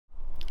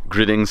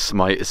Greetings,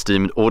 my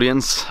esteemed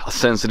audience. A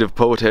sensitive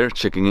poet here,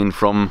 checking in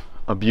from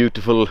a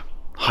beautiful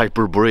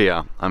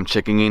Hyperborea. I'm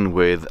checking in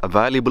with a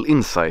valuable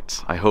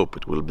insight. I hope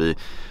it will be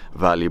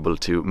valuable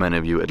to many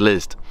of you at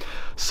least.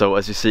 So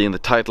as you see in the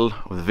title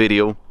of the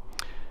video,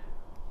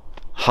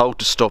 how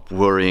to stop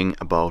worrying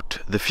about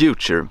the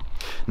future.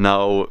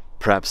 Now,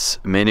 perhaps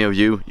many of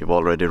you've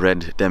already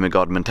read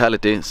Demigod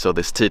Mentality, so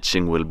this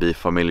teaching will be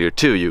familiar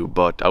to you,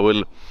 but I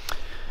will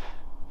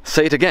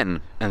say it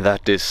again, and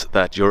that is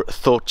that your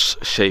thoughts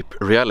shape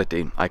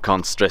reality. I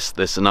can't stress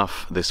this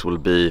enough. I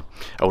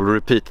will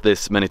repeat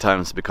this many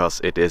times because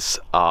it is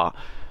a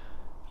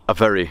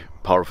very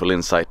powerful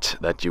insight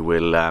that you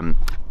will,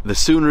 the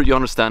sooner you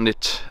understand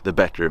it, the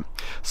better.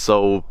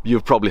 So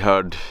you've probably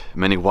heard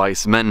many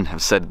wise men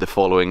have said the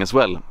following as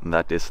well, and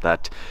that is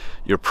that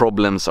your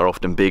problems are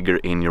often bigger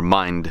in your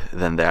mind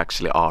than they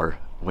actually are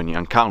when you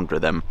encounter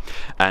them.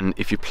 And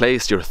if you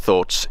place your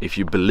thoughts, if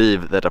you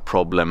believe that a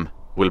problem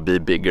will be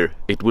bigger,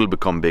 it will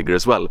become bigger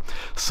as well.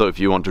 So if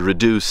you want to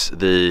reduce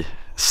the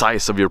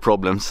size of your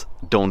problems,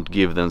 don't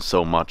give them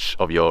so much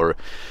of your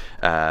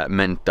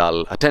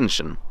mental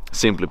attention,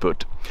 simply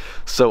put.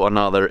 So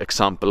another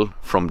example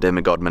from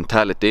Demigod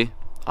Mentality,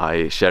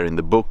 I share in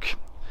the book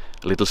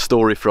a little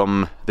story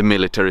from the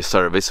military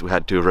service. We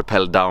had to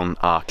rappel down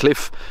a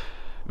cliff.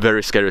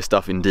 Very scary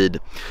stuff indeed.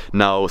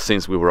 Now,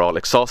 since we were all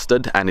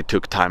exhausted and it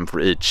took time for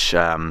each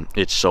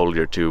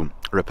soldier to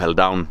rappel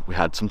down, we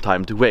had some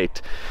time to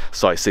wait.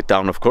 So I sit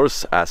down, of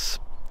course, as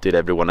did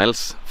everyone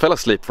else, fell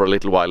asleep for a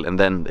little while, and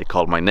then they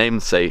call my name,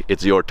 say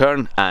it's your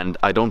turn, and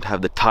I don't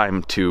have the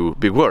time to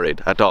be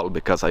worried at all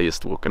because I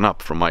just woken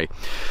up from my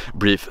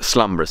brief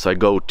slumber. So I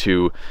go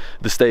to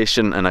the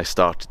station and I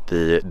start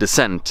the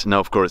descent.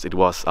 Now, of course, it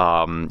was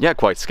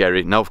quite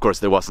scary. Now, of course,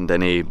 there wasn't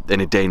any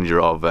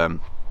danger of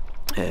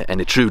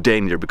any true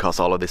danger because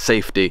all of the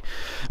safety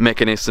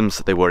mechanisms,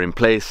 they were in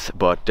place,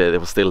 but there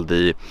was still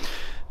the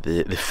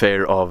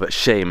fear of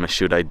shame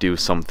should I do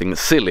something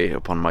silly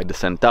upon my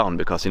descent down,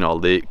 because all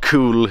the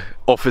cool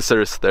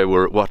officers, they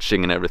were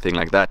watching and everything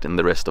like that, and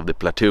the rest of the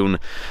platoon,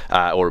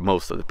 or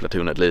most of the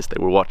platoon at least,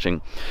 they were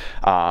watching.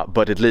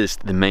 But at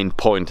least the main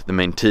point, the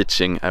main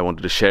teaching I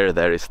wanted to share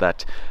there is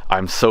that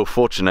I'm so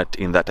fortunate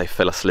in that I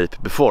fell asleep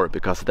before,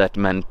 because that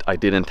meant I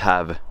didn't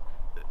have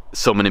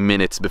so many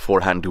minutes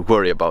beforehand to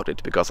worry about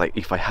it, because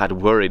if I had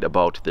worried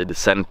about the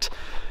descent,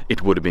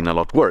 it would have been a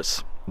lot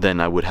worse. Then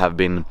I would have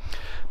been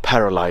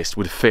paralyzed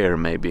with fear,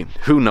 maybe.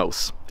 Who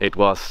knows? It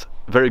was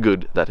very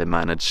good that I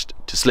managed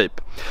to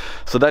sleep.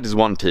 So that is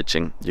one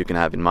teaching you can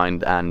have in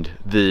mind, and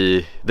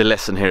the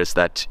lesson here is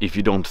that if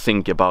you don't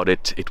think about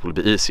it, it will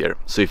be easier.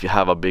 So if you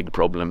have a big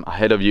problem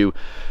ahead of you,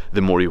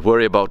 the more you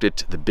worry about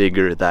it, the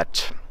bigger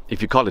that,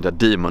 if you call it a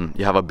demon,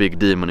 you have a big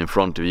demon in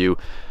front of you,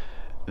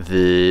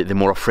 the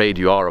more afraid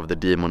you are of the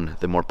demon,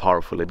 the more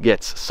powerful it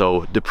gets.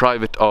 So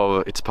deprive it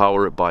of its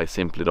power by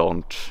simply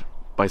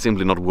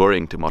not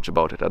worrying too much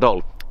about it at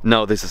all.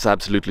 Now, this is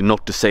absolutely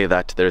not to say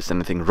that there is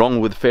anything wrong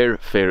with fear.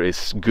 Fear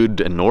is good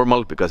and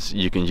normal because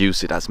you can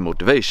use it as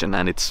motivation,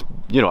 and it's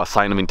a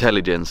sign of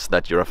intelligence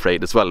that you're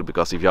afraid as well,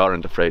 because if you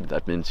aren't afraid,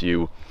 that means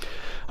you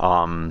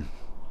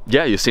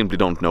simply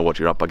don't know what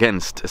you're up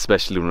against,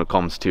 especially when it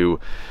comes to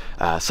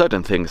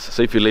certain things.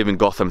 So if you live in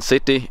Gotham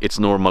City, it's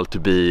normal to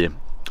be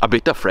a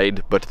bit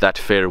afraid, but that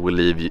fear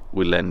will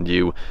lend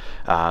you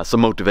some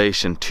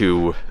motivation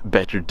to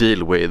better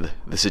deal with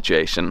the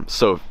situation.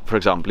 So, for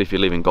example, if you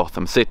live in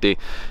Gotham City,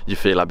 you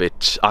feel a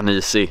bit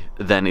uneasy,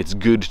 then it's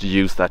good to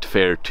use that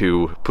fear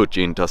to put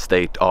you into a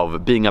state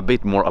of being a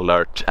bit more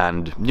alert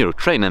and,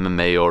 train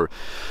MMA or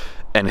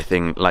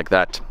anything like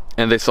that.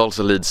 And this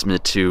also leads me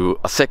to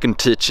a second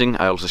teaching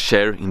I also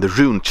share in the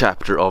Rune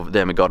chapter of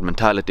Demigod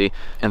Mentality,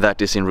 and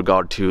that is in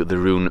regard to the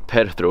rune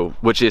Perthro,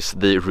 which is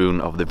the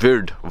rune of the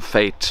Vird, of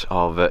fate,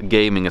 of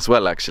gaming as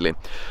well, actually.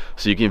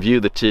 So you can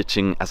view the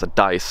teaching as a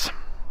dice,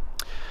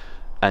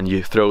 and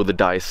you throw the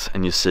dice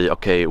and you see,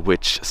 okay,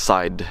 which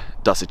side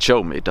does it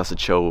show me? Does it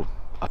show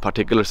a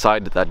particular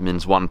side? That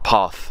means one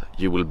path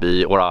you will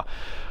be, or a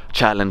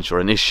challenge or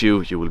an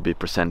issue you will be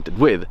presented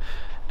with.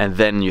 And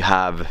then you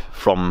have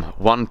from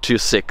 1 to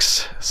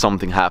 6,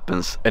 something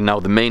happens. And now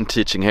the main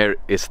teaching here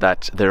is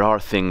that there are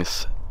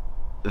things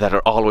that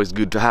are always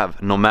good to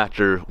have, no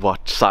matter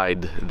what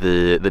side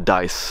the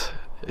dice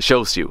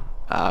shows you.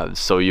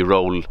 So you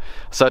roll a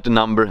certain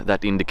number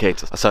that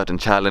indicates a certain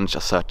challenge,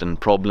 a certain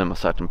problem, a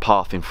certain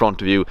path in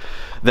front of you.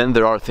 Then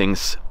there are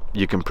things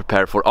you can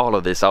prepare for all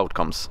of these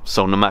outcomes.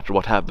 So no matter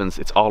what happens,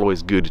 it's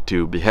always good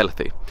to be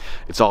healthy.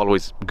 It's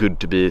always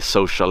good to be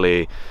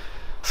socially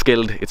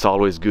skilled, it's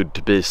always good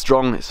to be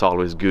strong, it's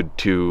always good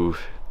to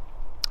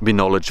be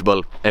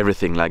knowledgeable,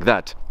 everything like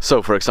that.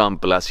 So for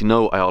example, as you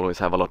know, I always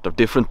have a lot of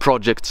different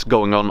projects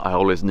going on. I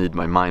always need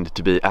my mind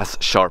to be as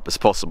sharp as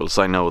possible,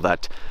 so I know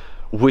that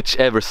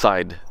whichever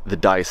side the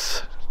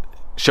dice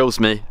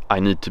shows me I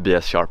need to be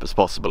as sharp as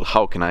possible.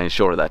 How can I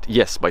ensure that?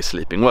 Yes, by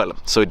sleeping well.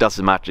 So it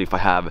doesn't matter if I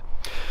have,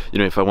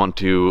 if I want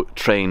to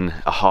train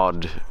a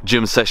hard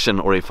gym session,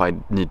 or if I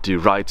need to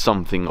write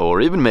something, or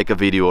even make a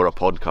video or a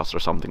podcast or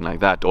something like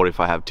that, or if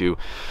I have to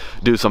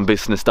do some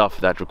business stuff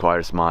that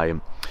requires my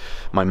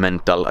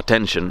mental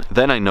attention,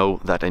 then I know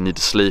that I need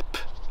to sleep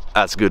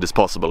as good as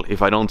possible.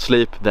 If I don't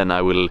sleep, then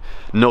I will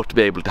not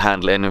be able to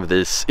handle any of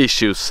these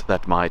issues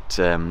that might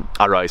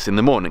arise in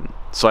the morning.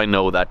 So I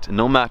know that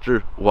no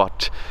matter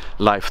what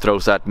life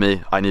throws at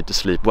me, I need to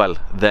sleep well.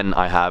 Then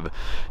I have,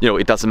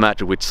 it doesn't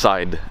matter which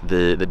side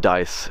the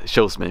dice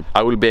shows me,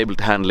 I will be able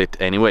to handle it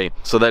anyway.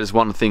 So that is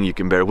one thing you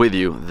can bear with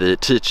you, the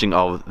teaching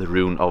of the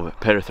Rune of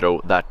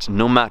Perthro, that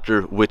no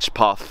matter which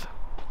path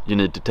you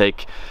need to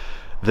take,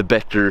 the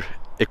better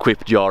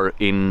equipped you are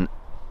in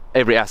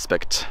every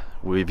aspect.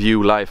 We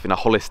view life in a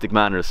holistic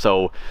manner,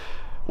 so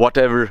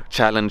whatever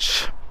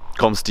challenge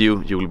comes to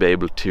you, you will be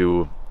able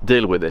to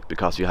deal with it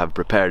because you have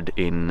prepared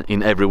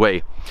in every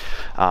way.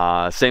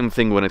 Same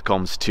thing when it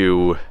comes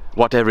to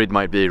whatever it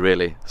might be,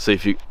 really. So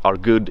if you are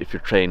good, if you're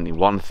trained in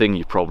one thing,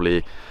 you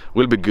probably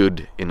will be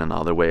good in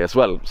another way as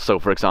well. So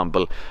for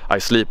example, I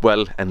sleep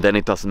well, and then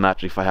it doesn't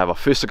matter if I have a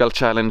physical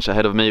challenge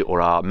ahead of me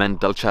or a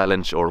mental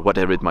challenge or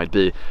whatever it might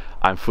be,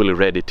 I'm fully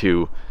ready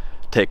to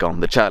take on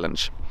the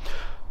challenge.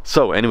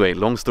 So anyway,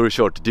 long story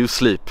short, do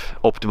sleep,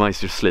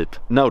 optimize your sleep.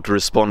 Now to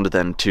respond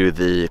then to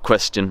the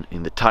question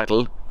in the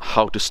title,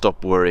 how to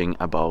stop worrying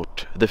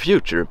about the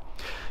future.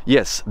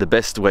 Yes, the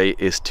best way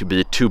is to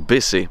be too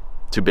busy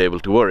to be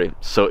able to worry.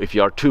 So if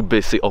you are too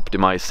busy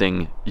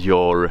optimizing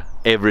your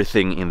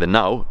everything in the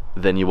now,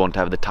 then you won't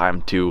have the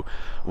time to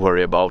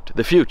worry about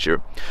the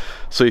future.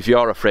 So if you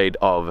are afraid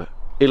of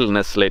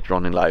illness later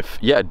on in life,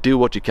 yeah, do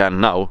what you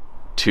can now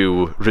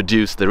to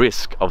reduce the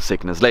risk of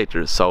sickness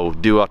later. So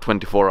do a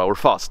 24-hour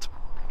fast.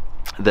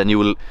 Then you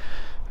will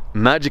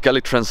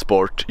magically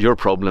transport your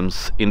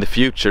problems in the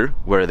future,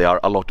 where they are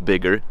a lot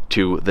bigger,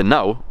 to the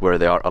now, where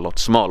they are a lot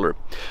smaller.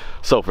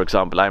 So for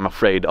example, I'm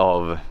afraid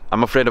of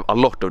a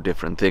lot of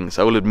different things.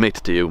 I will admit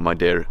to you, my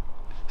dear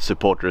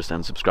supporters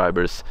and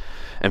subscribers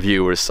and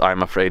viewers,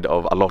 I'm afraid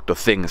of a lot of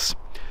things.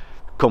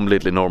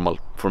 Completely normal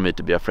for me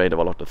to be afraid of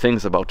a lot of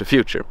things about the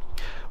future.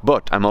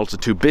 But I'm also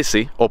too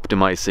busy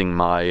optimizing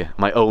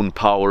my own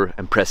power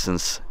and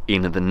presence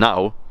in the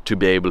now to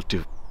be able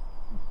to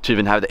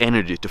even have the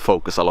energy to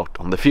focus a lot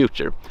on the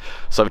future.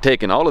 So I've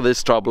taken all of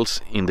these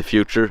troubles in the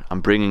future,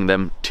 I'm bringing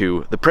them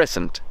to the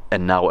present,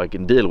 and now I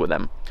can deal with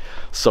them.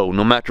 So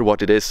no matter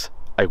what it is,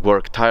 I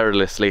work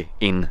tirelessly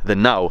in the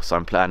now. So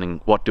I'm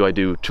planning, what do I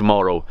do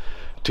tomorrow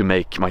to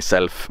make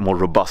myself more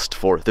robust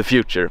for the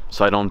future?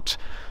 So I don't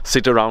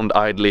sit around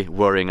idly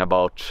worrying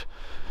about,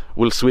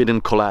 will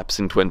Sweden collapse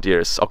in 20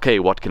 years? Okay,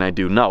 what can I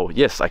do now?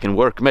 Yes, I can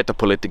work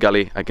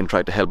metapolitically. I can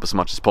try to help as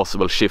much as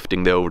possible,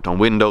 shifting the Overton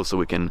window so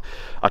we can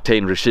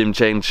attain regime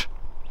change.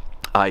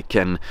 I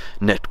can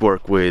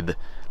network with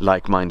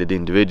like-minded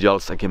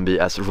individuals. I can be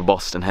as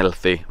robust and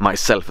healthy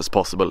myself as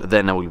possible.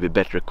 Then I will be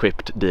better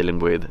equipped dealing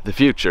with the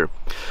future.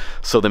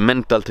 So the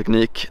mental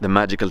technique, the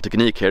magical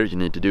technique here you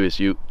need to do is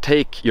you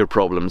take your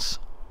problems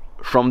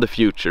from the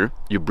future,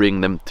 you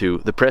bring them to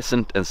the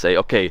present and say,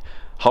 okay,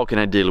 how can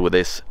I deal with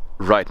this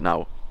right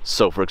now?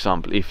 So for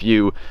example, if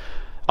you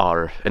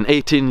are an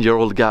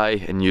 18-year-old guy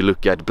and you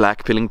look at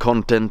blackpilling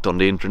content on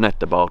the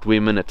internet about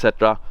women,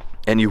 etc.,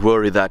 and you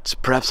worry that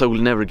perhaps I will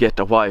never get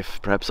a wife,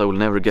 perhaps I will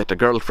never get a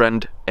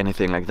girlfriend,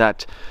 anything like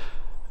that,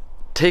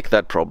 take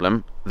that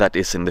problem that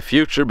is in the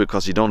future,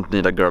 because you don't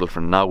need a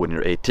girlfriend now when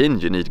you're 18,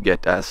 you need to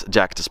get as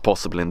jacked as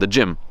possible in the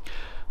gym.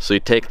 So you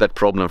take that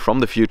problem from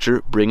the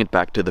future, bring it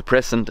back to the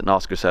present and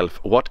ask yourself,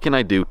 what can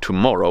I do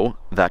tomorrow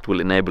that will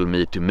enable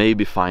me to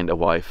maybe find a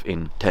wife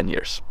in 10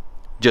 years?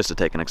 Just to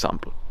take an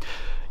example.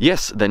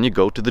 Yes, then you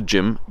go to the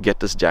gym,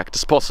 get as jacked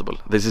as possible.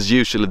 This is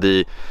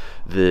usually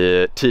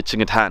the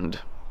teaching at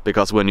hand,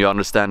 because when you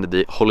understand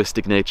the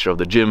holistic nature of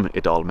the gym,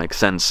 it all makes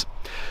sense.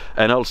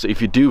 And also,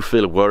 if you do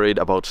feel worried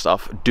about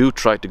stuff, do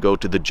try to go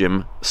to the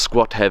gym,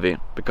 squat heavy,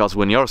 because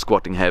when you're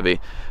squatting heavy,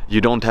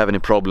 you don't have any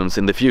problems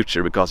in the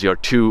future because you're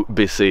too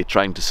busy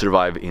trying to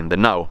survive in the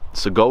now.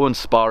 So go and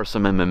spar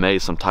some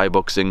MMA, some Thai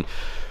boxing,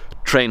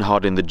 train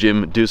hard in the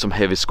gym, do some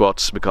heavy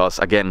squats, because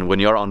again, when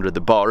you're under the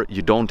bar,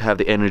 you don't have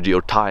the energy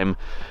or time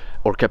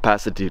or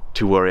capacity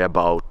to worry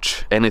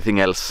about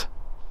anything else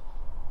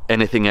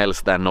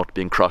than not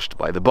being crushed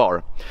by the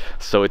bar.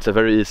 So it's a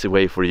very easy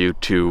way for you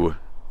to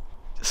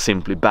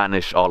simply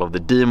banish all of the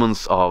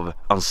demons of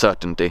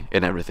uncertainty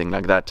and everything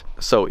like that.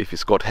 So if you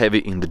squat heavy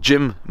in the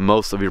gym,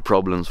 most of your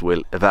problems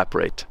will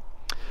evaporate.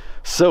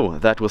 So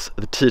that was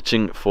the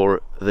teaching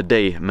for the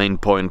day. Main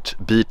point,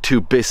 be too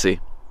busy.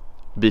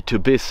 Be too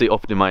busy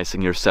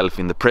optimizing yourself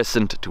in the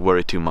present to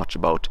worry too much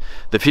about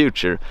the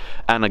future.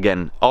 And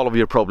again, all of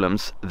your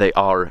problems, they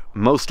are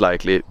most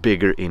likely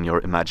bigger in your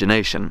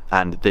imagination,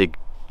 and they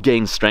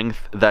gain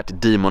strength. That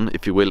demon,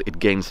 if you will, it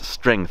gains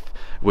strength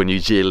when you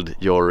yield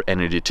your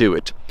energy to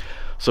it.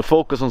 So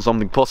focus on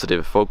something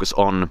positive, focus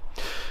on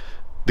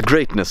the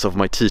greatness of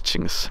my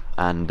teachings,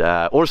 and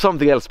or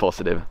something else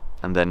positive,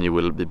 and then you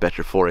will be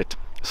better for it.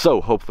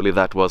 So hopefully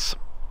that was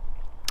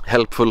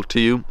helpful to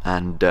you,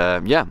 and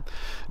yeah,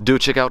 do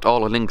check out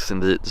all the links in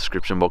the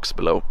description box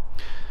below.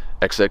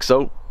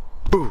 XOXO.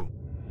 Boom.